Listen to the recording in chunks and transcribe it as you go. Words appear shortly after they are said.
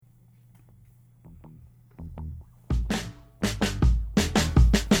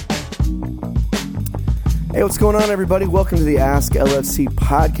Hey, what's going on, everybody? Welcome to the Ask LFC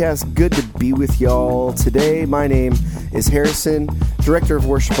podcast. Good to be with y'all today. My name is Harrison, Director of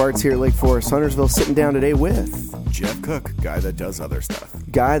Worship Arts here at Lake Forest, Huntersville, sitting down today with Jeff Cook, guy that does other stuff.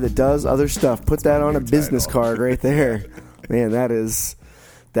 Guy that does other stuff. Put that on a business card right there. Man, that is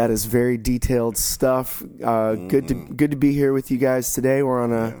very detailed stuff. Good to be here with you guys today. We're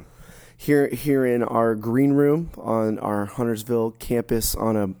on here in our green room on our Huntersville campus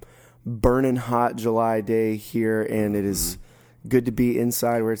on a burning hot July day here, and it is good to be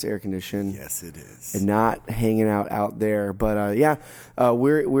inside where it's air conditioned. Yes, it is, and not hanging out there. But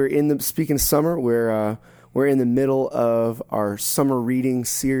we're in the speaking of summer, we're in the middle of our summer reading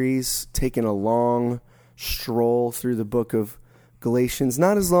series, taking a long stroll through the book of Galatians.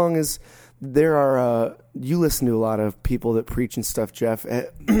 Not as long as there are. You listen to a lot of people that preach and stuff, Jeff.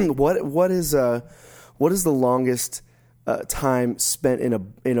 What is the longest time spent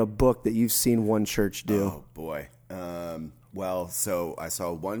in a book that you've seen one church do? Oh boy. Well, so I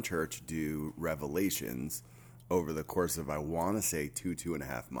saw one church do Revelations over the course of, I want to say,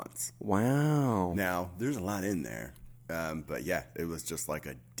 2.5 months. Wow. Now there's a lot in there, but yeah, it was just like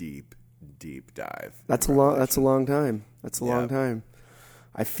a deep dive. That's a long time. That's a long time.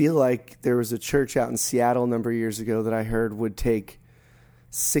 I feel like there was a church out in Seattle a number of years ago that I heard would take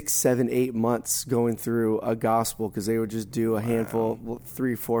 6, 7, 8 months going through a gospel because they would just do a handful,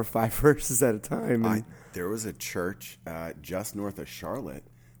 3, 4, 5 verses at a time. There was a church just north of Charlotte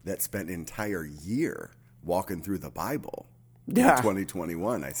that spent an entire year walking through the Bible. Yeah. In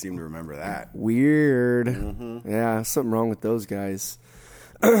 2021. I seem to remember that. Weird. Mm-hmm. Yeah, something wrong with those guys.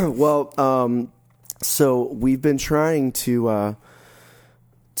 Well, so we've been trying to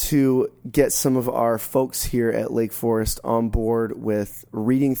get some of our folks here at Lake Forest on board with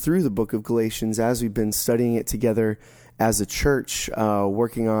reading through the book of Galatians as we've been studying it together as a church,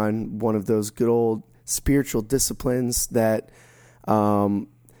 working on one of those good old spiritual disciplines that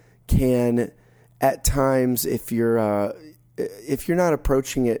can, at times, if you're not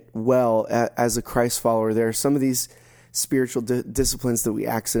approaching it well as a Christ follower, there are some of these spiritual disciplines that we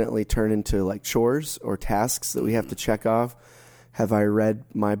accidentally turn into like chores or tasks that we have to check off. Have I read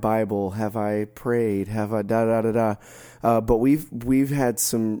my Bible? Have I prayed? Have I da-da-da-da? But we've had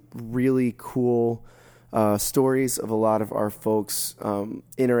some really cool stories of a lot of our folks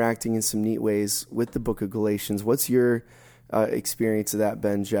interacting in some neat ways with the book of Galatians. What's your experience of that,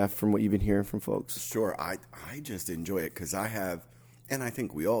 Ben, Jeff, from what you've been hearing from folks? Sure. I just enjoy it because I have, and I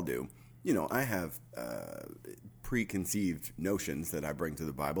think we all do, I have preconceived notions that I bring to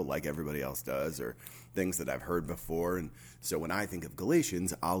the Bible like everybody else does, or things that I've heard before. And so when I think of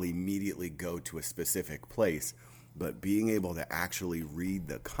Galatians, I'll immediately go to a specific place. But being able to actually read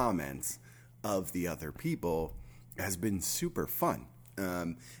the comments of the other people has been super fun.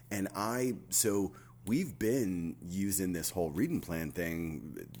 So we've been using this whole reading plan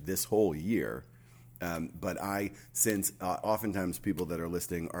thing this whole year. But since oftentimes people that are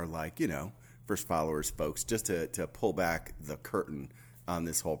listening are like, first followers folks, just to pull back the curtain on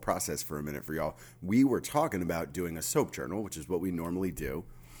this whole process for a minute for y'all, we were talking about doing a soap journal, which is what we normally do.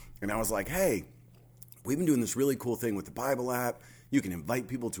 And I was like, hey, we've been doing this really cool thing with the Bible app. You can invite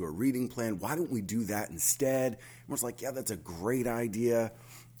people to a reading plan. Why don't we do that instead? And I was like, yeah, that's a great idea.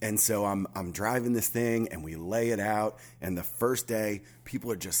 And so I'm driving this thing and we lay it out. And the first day,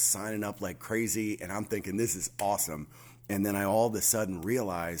 people are just signing up like crazy. And I'm thinking, this is awesome. And then I all of a sudden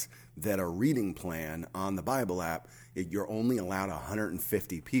realize that a reading plan on the Bible app, you're only allowed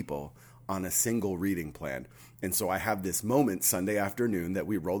 150 people on a single reading plan. And so I have this moment Sunday afternoon that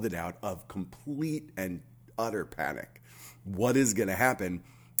we rolled it out of complete and utter panic. What is going to happen?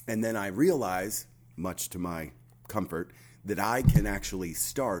 And then I realize, much to my comfort, that I can actually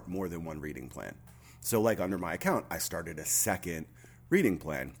start more than one reading plan. So like under my account, I started a second reading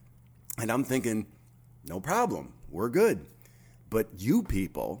plan. And I'm thinking, no problem, we're good. But you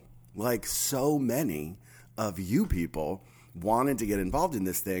people, like so many of you people, wanted to get involved in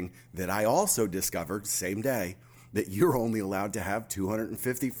this thing that I also discovered same day that you're only allowed to have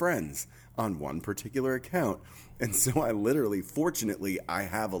 250 friends on one particular account. And so I literally, fortunately, I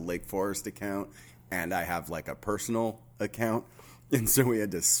have a Lake Forest account and I have like a personal account. And so we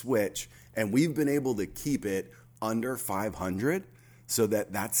had to switch, and we've been able to keep it under 500 so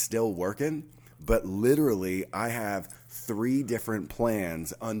that that's still working. But literally, I have 3 different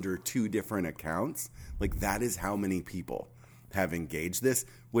plans under 2 different accounts. Like, that is how many people have engaged this,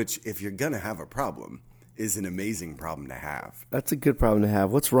 which, if you're going to have a problem, is an amazing problem to have. That's a good problem to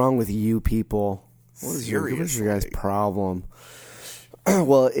have. What's wrong with you people? What is your guys' problem?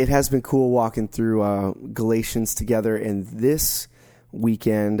 Well, it has been cool walking through Galatians together, and this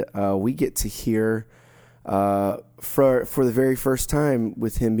weekend we get to hear for the very first time,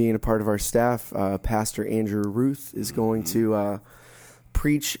 with him being a part of our staff, Pastor Andrew Ruth is going to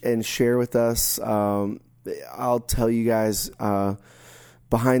preach and share with us. I'll tell you guys,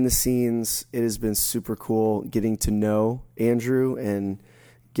 behind the scenes, it has been super cool getting to know Andrew and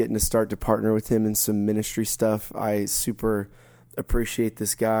getting to start to partner with him in some ministry stuff. I super appreciate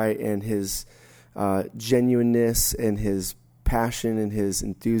this guy and his genuineness and his passion and his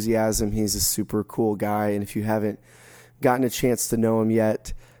enthusiasm. He's a super cool guy, and if you haven't gotten a chance to know him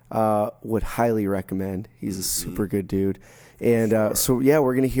yet, would highly recommend. He's a super good dude. And so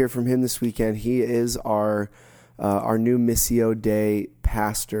we're going to hear from him this weekend. He is our new Missio Dei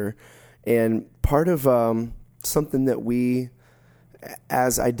pastor, and part of something that we,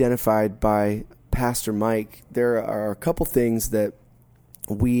 as identified by Pastor Mike, there are a couple things that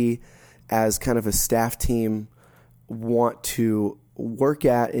we, as kind of a staff team, want to work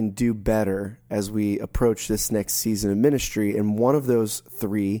at and do better as we approach this next season of ministry. And one of those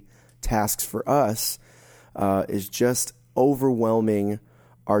three tasks for us is just overwhelming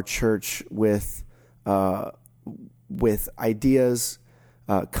our church with ideas,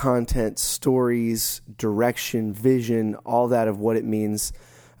 content, stories, direction, vision, all that of what it means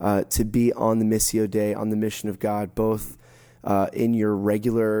to be on the Missio Dei, on the mission of God, both in your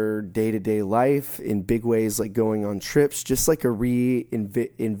regular day-to-day life, in big ways like going on trips, just like a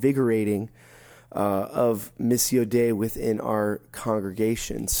reinvigorating of Missio Dei within our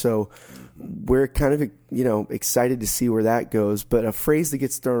congregation. So we're kind of, excited to see where that goes. But a phrase that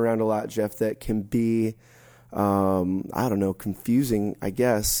gets thrown around a lot, Jeff, that can be, confusing, I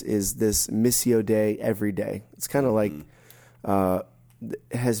guess, is this Missio Dei every day. It's kind of like,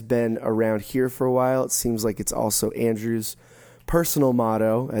 has been around here for a while. It seems like it's also Andrew's personal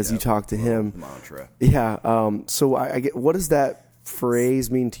motto as you talk to him. Mantra. Yeah. So I get, what does that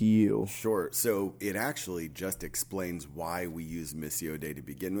phrase mean to you? Sure. So it actually just explains why we use Missio Dei to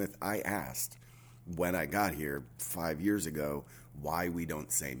begin with. I asked when I got here 5 years ago why we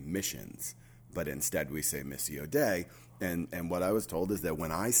don't say missions, but instead we say Missio Dei. And what I was told is that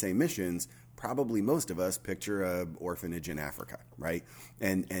when I say missions, probably most of us picture an orphanage in Africa, right?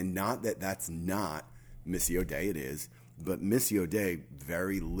 And not that that's not Missio Dei, it is, but Missio Dei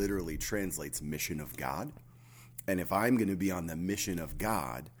very literally translates mission of God. And if I'm going to be on the mission of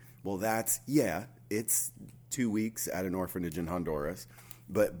God, well, it's 2 weeks at an orphanage in Honduras,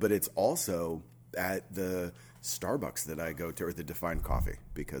 but it's also at the Starbucks that I go to, or the Defined Coffee,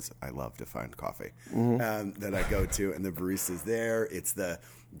 because I love Defined Coffee, that I go to, and the barista's there. It's the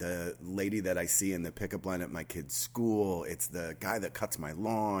lady that I see in the pickup line at my kid's school. It's the guy that cuts my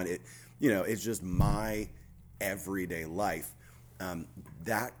lawn. It's just my everyday life.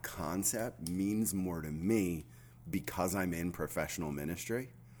 That concept means more to me because I'm in professional ministry,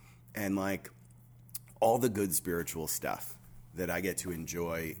 and like all the good spiritual stuff that I get to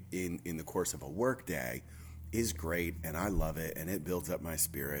enjoy in the course of a work day is great, and I love it, and it builds up my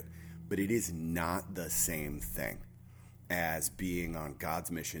spirit, but it is not the same thing as being on God's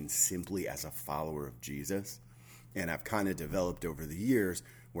mission simply as a follower of Jesus. And I've kind of developed over the years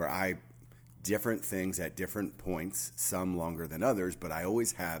where different things at different points, some longer than others, but I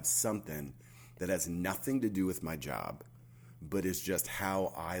always have something that has nothing to do with my job, but is just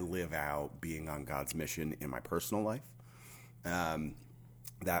how I live out being on God's mission in my personal life.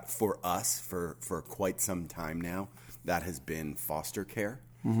 That for us, for quite some time now, that has been foster care,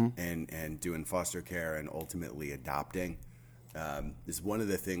 and doing foster care and ultimately adopting is one of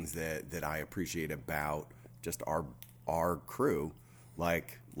the things that I appreciate about just our crew,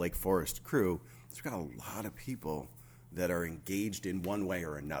 like Lake Forest crew. We've got a lot of people that are engaged in one way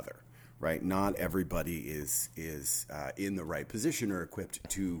or another, right? Not everybody is in the right position or equipped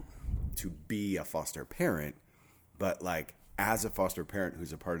to be a foster parent, but like, as a foster parent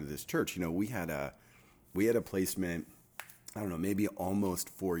who's a part of this church, we had a placement, I don't know, maybe almost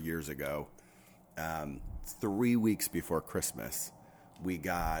 4 years ago, 3 weeks before Christmas. We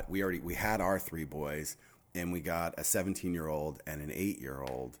had our 3 boys, and we got a 17-year-old and an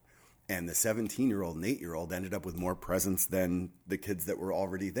 8-year-old, and the 17-year-old and 8-year-old ended up with more presents than the kids that were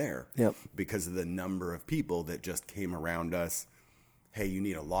already there. Yep. Because of the number of people that just came around us. Hey, you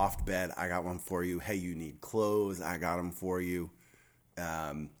need a loft bed? I got one for you. Hey, you need clothes? I got them for you.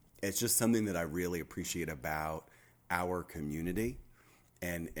 It's just something that I really appreciate about our community.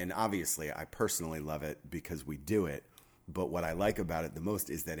 And obviously, I personally love it because we do it. But what I like about it the most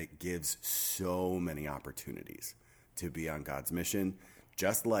is that it gives so many opportunities to be on God's mission.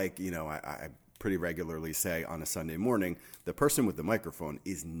 Just like, I pretty regularly say on a Sunday morning, the person with the microphone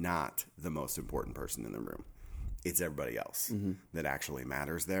is not the most important person in the room. It's everybody else that actually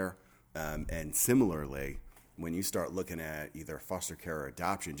matters there. And similarly, when you start looking at either foster care or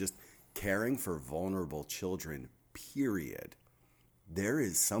adoption, just caring for vulnerable children, period, there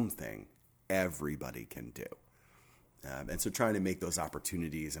is something everybody can do. And so trying to make those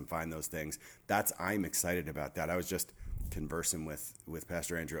opportunities and find those things, I'm excited about that. I was just conversing with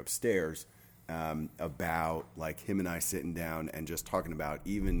Pastor Andrew upstairs about like him and I sitting down and just talking about,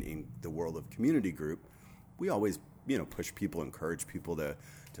 even in the world of community group, we always, push people, encourage people to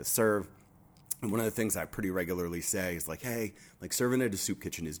serve. And one of the things I pretty regularly say is like, hey, like serving at a soup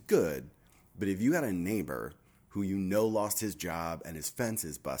kitchen is good, but if you got a neighbor who lost his job and his fence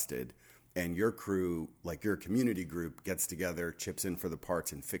is busted, and your crew, like your community group, gets together, chips in for the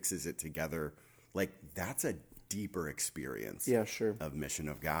parts and fixes it together, like that's a deeper experience of mission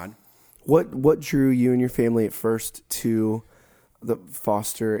of God. What drew you and your family at first to the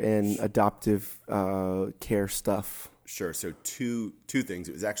foster and adoptive care stuff? Sure. So two things.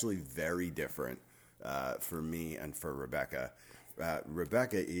 It was actually very different for me and for Rebecca.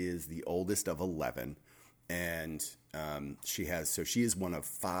 Rebecca is the oldest of 11, and she is one of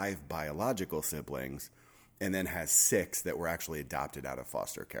 5 biological siblings, and then has 6 that were actually adopted out of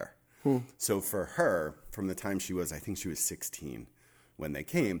foster care. So for her, from the time I think she was 16 when they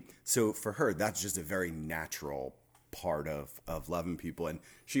came. So for her, that's just a very natural part of loving people. And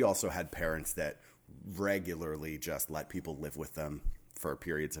she also had parents that regularly just let people live with them for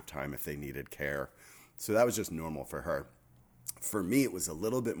periods of time if they needed care. So that was just normal for her. For me, it was a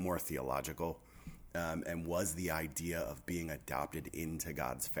little bit more theological, and was the idea of being adopted into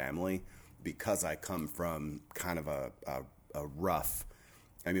God's family, because I come from kind of a rough,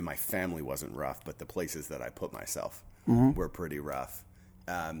 my family wasn't rough, but the places that I put myself were pretty rough.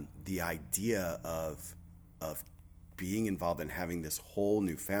 The idea of being involved in having this whole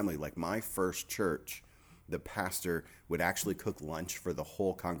new family, like my first church, the pastor would actually cook lunch for the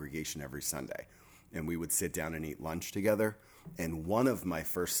whole congregation every Sunday, and we would sit down and eat lunch together. And one of my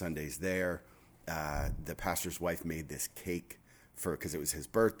first Sundays there, the pastor's wife made this cake because it was his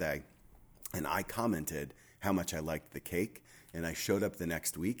birthday, and I commented how much I liked the cake, and I showed up the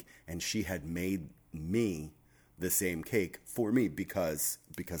next week, and she had made me the same cake for me because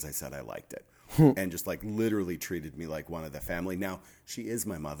I said I liked it. And just like literally treated me like one of the family. Now, she is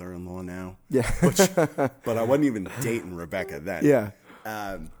my mother-in-law now. Yeah. But I wasn't even dating Rebecca then. Yeah.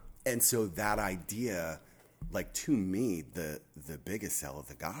 And so that idea, like to me, the biggest sell of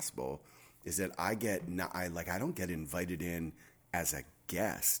the gospel is that I don't get invited in as a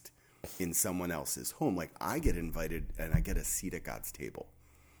guest in someone else's home. Like I get invited and I get a seat at God's table.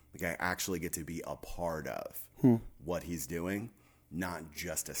 Like I actually get to be a part of what he's doing, not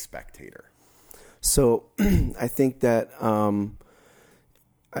just a spectator. So I think that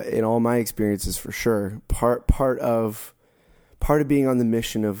in all my experiences, for sure, part of being on the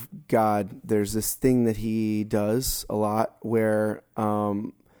mission of God, there's this thing that he does a lot where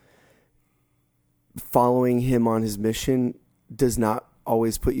following him on his mission does not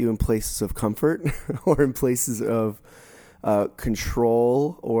always put you in places of comfort or in places of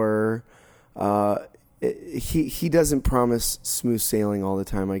control, or he doesn't promise smooth sailing all the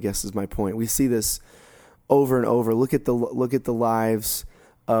time, I guess is my point. We see this over and over. Look at the lives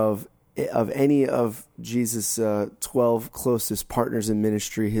of any of Jesus' 12 closest partners in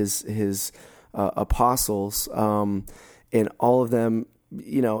ministry, his apostles, and all of them,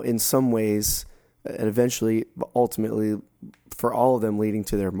 in some ways, and eventually, ultimately, for all of them leading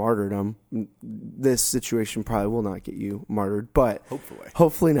to their martyrdom. This situation probably will not get you martyred, but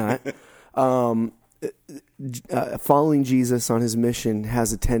hopefully not. Following Jesus on his mission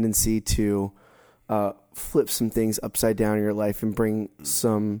has a tendency to flip some things upside down in your life and bring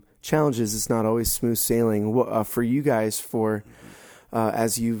some challenges. It's not always smooth sailing. For you guys,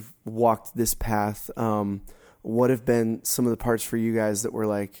 as you've walked this path, what have been some of the parts for you guys that were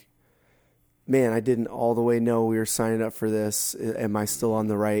like, man, I didn't all the way know we were signing up for this. Am I still on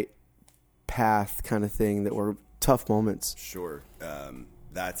the right path, kind of thing, that were tough moments? Sure.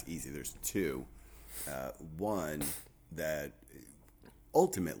 That's easy. There's 2. One that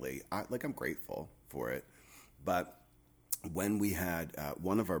ultimately, I'm grateful for it, but when we had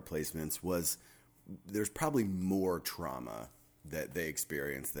one of our placements there's probably more trauma that they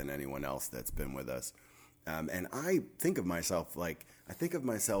experienced than anyone else that's been with us. And I think of myself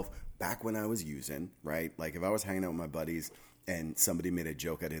back when I was using, right? Like if I was hanging out with my buddies and somebody made a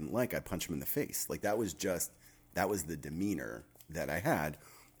joke I didn't like, I'd punch them in the face. Like that was the demeanor that I had.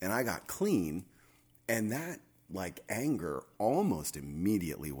 And I got clean, and that like anger almost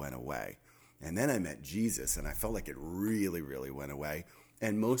immediately went away. And then I met Jesus, and I felt like it really, really went away.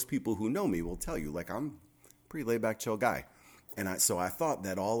 And most people who know me will tell you, like, I'm a pretty laid back, chill guy. So I thought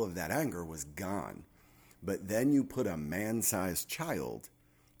that all of that anger was gone. But then you put a man-sized child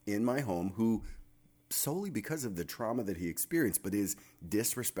in my home who, solely because of the trauma that he experienced, but is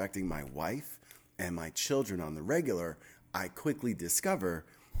disrespecting my wife and my children on the regular, I quickly discover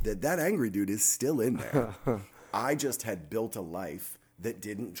that angry dude is still in there. I just had built a life that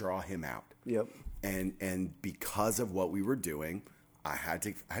didn't draw him out. Yep. And because of what we were doing, I had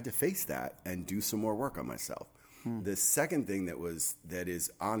to face that and do some more work on myself. The second thing that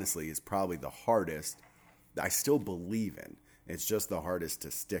is honestly probably the hardest, I still believe in, it's just the hardest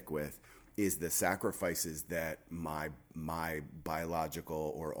to stick with, is the sacrifices that my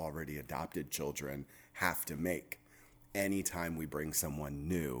biological or already adopted children have to make anytime we bring someone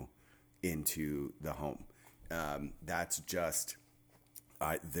new into the home. That's just,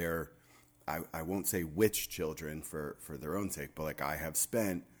 I won't say which children for their own sake, but like I have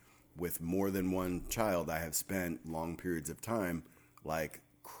spent with more than one child, I have spent long periods of time like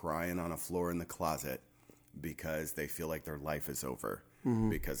crying on a floor in the closet because they feel like their life is over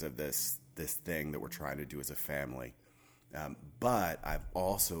because of this thing that we're trying to do as a family. But I've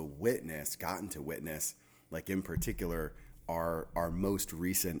also gotten to witness, like in particular, our most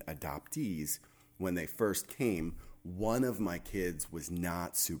recent adoptees. When they first came, one of my kids was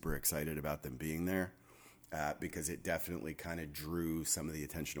not super excited about them being there because it definitely kind of drew some of the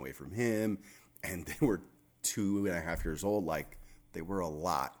attention away from him. And they were 2.5 years old, like they were a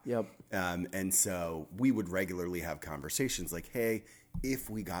lot. Yep. And so we would regularly have conversations like, hey, if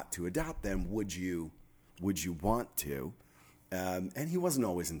we got to adopt them, would you want to? And he wasn't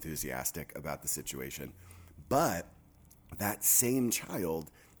always enthusiastic about the situation. But that same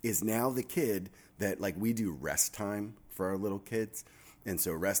child is now the kid that, like, we do rest time for our little kids. And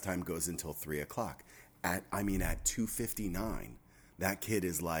so rest time goes until 3:00. At 2:59, that kid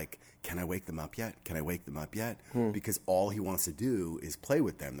is like, can I wake them up yet? Can I wake them up yet? Because all he wants to do is play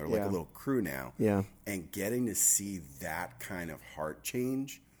with them. They're like a little crew now. Yeah. And getting to see that kind of heart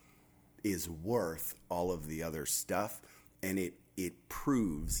change is worth all of the other stuff. And it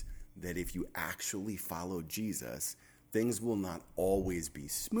proves that if you actually follow Jesus, things will not always be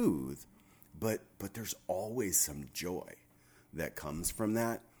smooth, but there's always some joy that comes from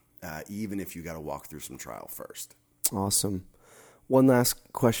that, even if you got to walk through some trial first. Awesome. One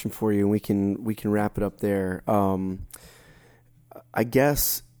last question for you, and we can wrap it up there. I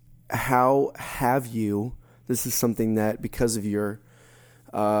guess, how have you? This is something that, because of your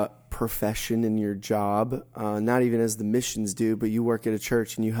profession and your job, not even as the missions do, but you work at a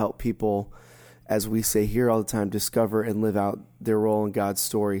church and you help people, as we say here all the time, discover and live out their role in God's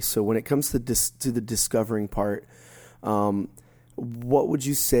story. So when it comes to the discovering part, what would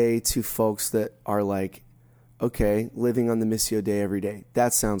you say to folks that are like, okay, living on the Missio Dei every day,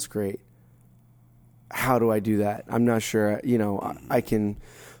 that sounds great. How do I do that? I'm not sure, I can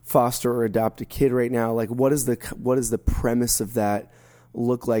foster or adopt a kid right now. Like, what is the premise of that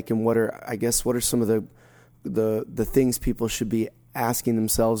look like, and what are some of the things people should be asking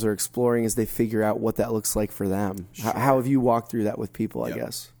themselves or exploring as they figure out what that looks like for them? Sure. How have you walked through that with people, I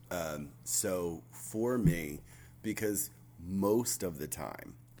guess? So for me, because most of the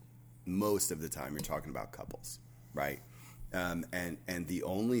time you're talking about couples, right? And the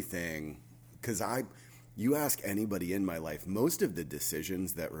only thing, because you ask anybody in my life, most of the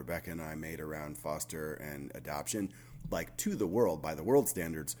decisions that Rebecca and I made around foster and adoption, like to the world, by the world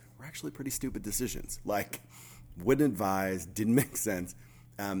standards, were actually pretty stupid decisions. Like, wouldn't advise, didn't make sense.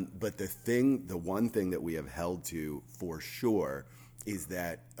 But the one thing that we have held to for sure is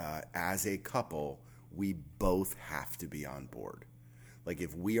that as a couple, we both have to be on board. Like,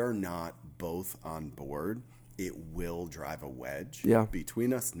 if we are not both on board, it will drive a wedge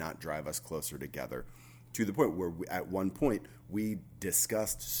between us, not drive us closer together. To the point where at one point we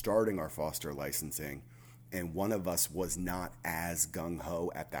discussed starting our foster licensing, and one of us was not as gung-ho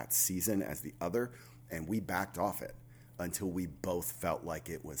at that season as the other, and we backed off it until we both felt like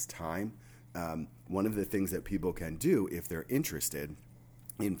it was time. One of the things that people can do if they're interested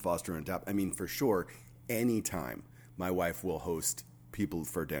in foster and adopt, for sure, anytime my wife will host people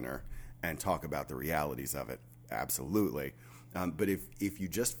for dinner and talk about the realities of it, absolutely. But if you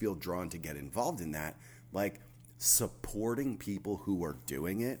just feel drawn to get involved in that, like, supporting people who are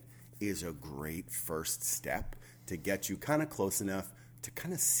doing it is a great first step to get you kind of close enough to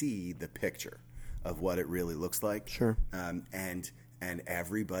kind of see the picture of what it really looks like. Sure. And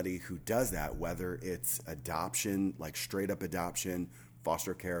everybody who does that, whether it's adoption, like straight up adoption,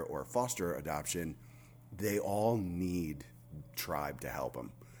 foster care, or foster adoption, they all need tribe to help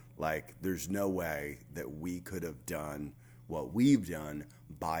them. Like, there's no way that we could have done what we've done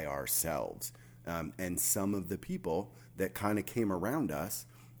by ourselves. And some of the people that kind of came around us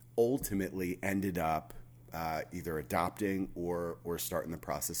ultimately ended up either adopting or starting the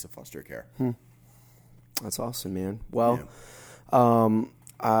process of foster care. That's awesome, man. Well,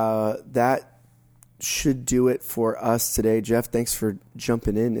 that should do it for us today. Jeff, thanks for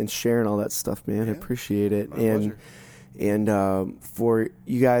jumping in and sharing all that stuff, man. I appreciate it. Pleasure. And for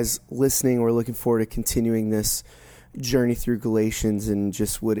you guys listening, we're looking forward to continuing this journey through Galatians, and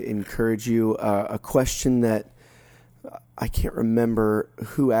just would encourage you, a question that I can't remember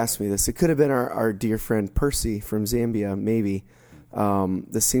who asked me this. It could have been our dear friend Percy from Zambia, maybe.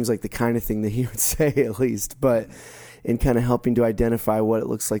 This seems like the kind of thing that he would say, at least. But in kind of helping to identify what it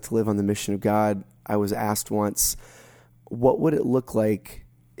looks like to live on the mission of God, I was asked once, what would it look like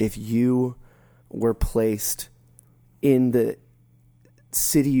if you were placed in the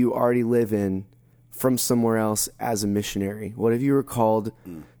city you already live in from somewhere else as a missionary? What if you were called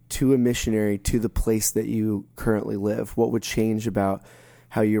to a missionary to the place that you currently live? What would change about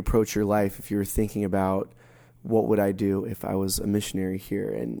how you approach your life if you were thinking about, what would I do if I was a missionary here?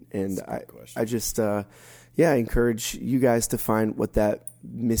 And I just, I encourage you guys to find what that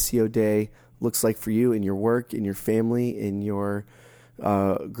Missio Day looks like for you in your work, in your family, in your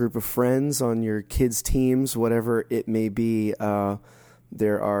group of friends, on your kids' teams, whatever it may be.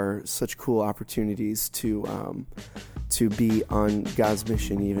 There are such cool opportunities to be on God's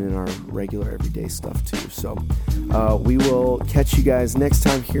mission, even in our regular everyday stuff too. So we will catch you guys next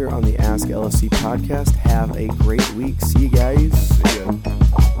time here on the Ask LFC podcast. Have a great week. See you guys. See ya.